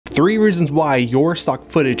3 reasons why your stock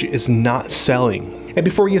footage is not selling. And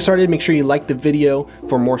before we get started, make sure you like the video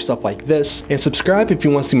for more stuff like this, and subscribe if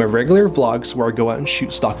you want to see my regular vlogs where I go out and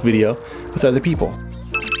shoot stock video with other people.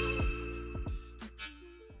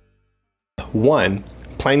 1.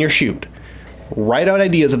 Plan your shoot. Write out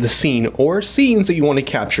ideas of the scene or scenes that you want to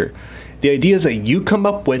capture. The ideas that you come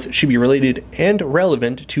up with should be related and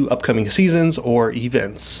relevant to upcoming seasons or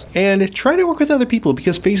events. And try to work with other people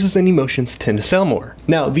because faces and emotions tend to sell more.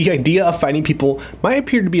 Now, the idea of finding people might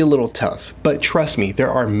appear to be a little tough, but trust me,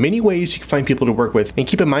 there are many ways you can find people to work with, and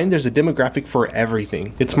keep in mind there's a demographic for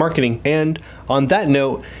everything. It's marketing, and on that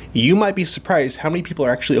note, you might be surprised how many people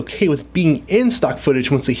are actually okay with being in stock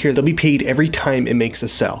footage once they hear they'll be paid every time it makes a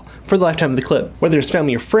sell for the lifetime of the clip. Whether it's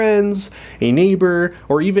family or friends, a neighbor,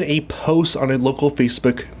 or even a post on a local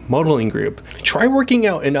Facebook modeling group. Try working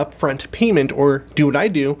out an upfront payment, or do what I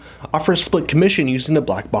do, offer a split commission using the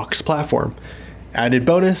Blackbox platform. Added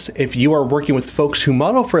bonus, if you are working with folks who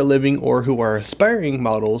model for a living or who are aspiring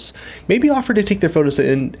models, maybe offer to take their photos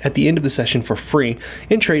at the end of the session for free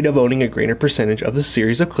in trade of owning a greater percentage of the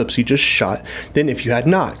series of clips you just shot than if you had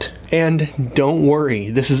not. And don't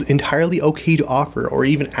worry, this is entirely okay to offer or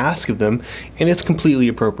even ask of them, and it's completely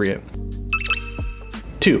appropriate.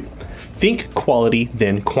 2. Think quality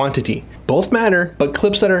than quantity. Both matter, but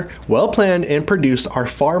clips that are well planned and produced are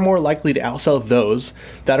far more likely to outsell those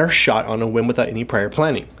that are shot on a whim without any prior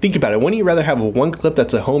planning. Think about it, wouldn't you rather have one clip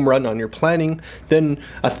that's a home run on your planning than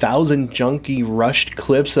 1,000 junky rushed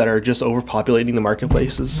clips that are just overpopulating the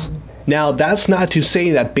marketplaces? Now, that's not to say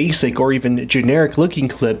that basic or even generic looking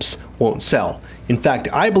clips won't sell. In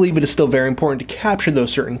fact, I believe it is still very important to capture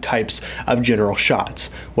those certain types of general shots,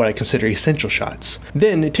 what I consider essential shots.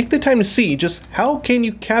 Then take the time to see just how can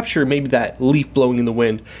you capture maybe that leaf blowing in the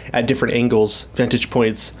wind at different angles, vantage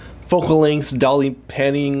points, focal lengths, dolly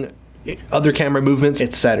panning, other camera movements,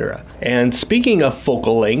 etc. And speaking of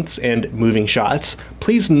focal lengths and moving shots,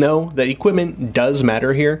 please know that equipment does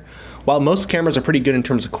matter here. While most cameras are pretty good in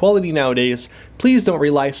terms of quality nowadays, please don't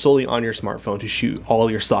rely solely on your smartphone to shoot all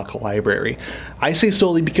your stock library. I say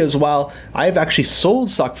solely because while I've actually sold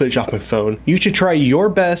stock footage off my phone, you should try your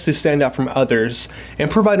best to stand out from others and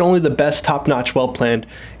provide only the best top-notch, well-planned,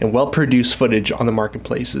 and well-produced footage on the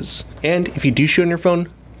marketplaces. And if you do shoot on your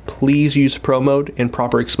phone, please use pro mode and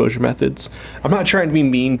proper exposure methods. I'm not trying to be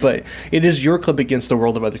mean, but it is your clip against the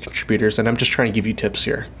world of other contributors, and I'm just trying to give you tips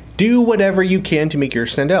here. Do whatever you can to make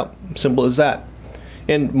yours stand out. Simple as that.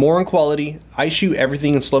 And more on quality, I shoot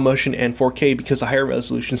everything in slow motion and 4K because the higher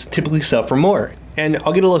resolutions typically sell for more. And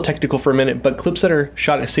I'll get a little technical for a minute, but clips that are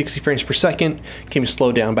shot at 60 frames per second can be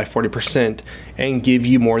slowed down by 40% and give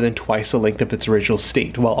you more than twice the length of its original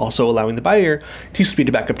state, while also allowing the buyer to speed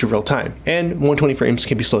it back up to real time. And 120 frames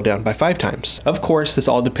can be slowed down by 5 times. Of course, this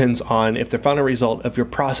all depends on if the final result of your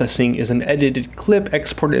processing is an edited clip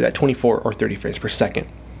exported at 24 or 30 frames per second.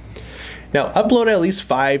 Now, upload at least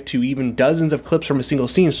 5 to even dozens of clips from a single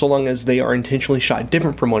scene so long as they are intentionally shot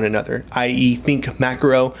different from one another, i.e. think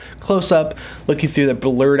macro, close-up, looking through the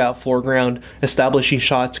blurred out foreground, establishing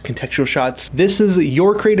shots, contextual shots. This is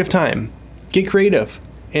your creative time. Get creative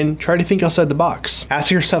and try to think outside the box. Ask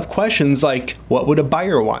yourself questions like, what would a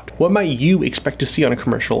buyer want? What might you expect to see on a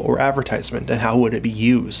commercial or advertisement, and how would it be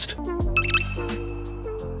used?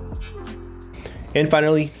 And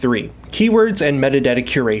finally, 3. Keywords and metadata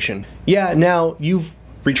curation. Yeah, now you've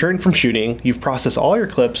returned from shooting, you've processed all your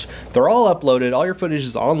clips, they're all uploaded, all your footage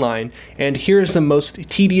is online, and here's the most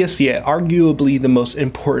tedious yet arguably the most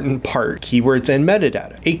important part: keywords and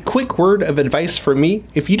metadata. A quick word of advice for me: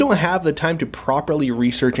 if you don't have the time to properly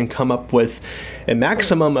research and come up with a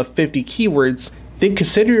maximum of 50 keywords, then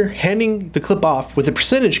consider handing the clip off with a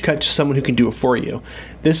percentage cut to someone who can do it for you.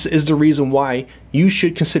 This is the reason why you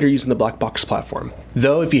should consider using the Blackbox platform.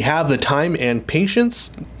 Though if you have the time and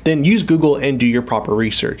patience, then use Google and do your proper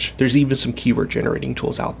research. There's even some keyword generating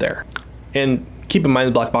tools out there. And keep in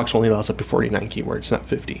mind the Blackbox only allows up to 49 keywords, not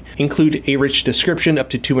 50. Include a rich description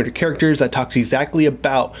up to 200 characters that talks exactly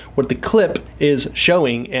about what the clip is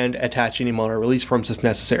showing, and attach any model release forms if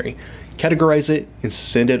necessary. Categorize it and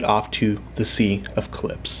send it off to the sea of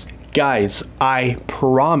clips. Guys, I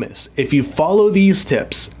promise if you follow these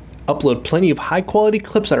tips, upload plenty of high quality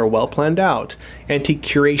clips that are well planned out, and take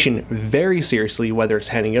curation very seriously, whether it's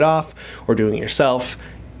handing it off or doing it yourself,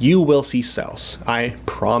 you will see sales. I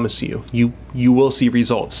promise you, you will see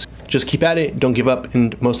results. just keep at it, don't give up,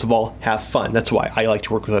 and most of all, have fun. That's why I like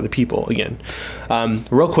to work with other people again.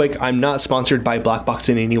 Real quick, I'm not sponsored by Blackbox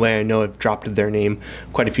in any way. I know I've dropped their name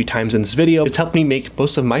quite a few times in this video. It's helped me make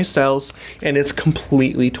most of my styles, and it's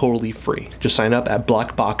completely, totally free. Just sign up at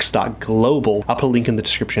Blackbox.global. I'll put a link in the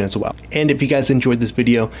description as well. And if you guys enjoyed this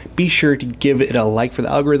video, be sure to give it a like for the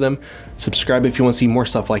algorithm. Subscribe if you want to see more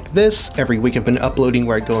stuff like this. Every week I've been uploading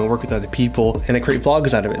where I go and work with other people, and I create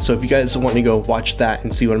vlogs out of it. So if you guys want to go watch that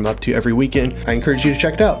and see what I'm up to every weekend, I encourage you to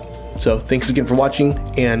check it out. So thanks again for watching,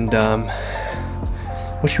 and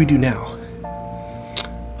what should we do now?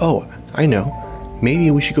 Oh, I know.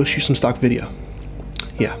 Maybe we should go shoot some stock video.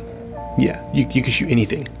 Yeah, you can shoot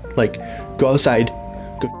anything. Like, go outside,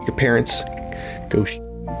 go shoot your parents, go shoot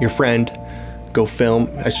your friend, go film.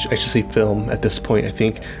 I should say film at this point, I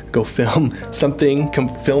think. Go film something, come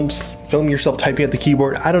film yourself typing at the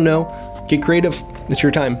keyboard. I don't know. Get creative. It's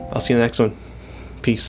your time. I'll see you in the next one. Peace.